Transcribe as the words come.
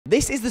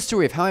This is the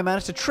story of how I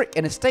managed to trick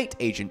an estate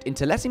agent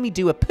into letting me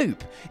do a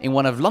poop in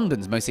one of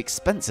London's most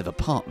expensive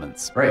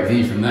apartments. Great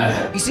view from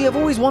there. You see, I've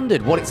always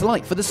wondered what it's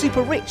like for the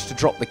super rich to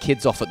drop the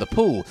kids off at the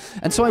pool,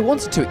 and so I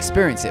wanted to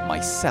experience it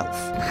myself.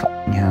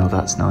 Hell,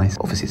 that's nice.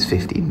 Obviously it's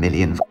 50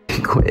 million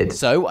quid.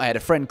 So I had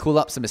a friend call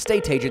up some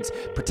estate agents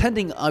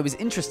pretending I was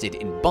interested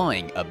in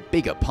buying a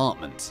big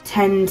apartment.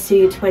 10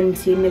 to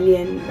 20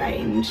 million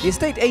range. The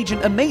estate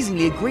agent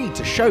amazingly agreed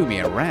to show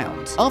me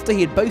around. After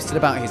he had boasted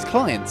about his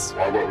clients,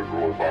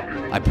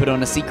 I put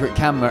on a secret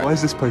camera. Why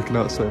is this poking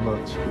out so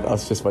much?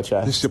 That's just my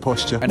chest. This is your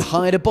posture. And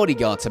hired a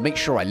bodyguard to make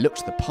sure I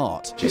looked the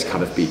part. Just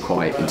kind of be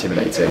quite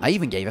intimidating. I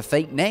even gave a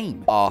fake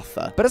name,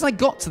 Arthur. But as I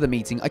got to the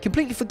meeting, I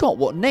completely forgot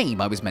what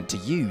name I was meant to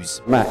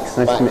use. Max,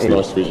 nice to meet you.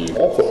 Nice to meet you.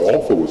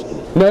 Arthur was coming.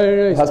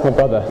 No, that's my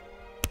brother.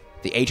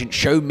 The agent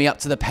showed me up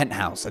to the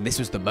penthouse, and this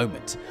was the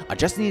moment. I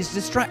just needed to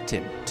distract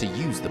him to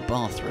use the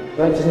bathroom.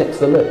 Right just next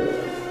to the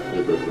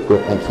lift.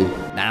 Good, thank you.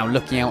 Now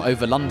looking out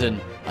over London,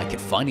 I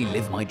could finally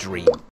live my dream.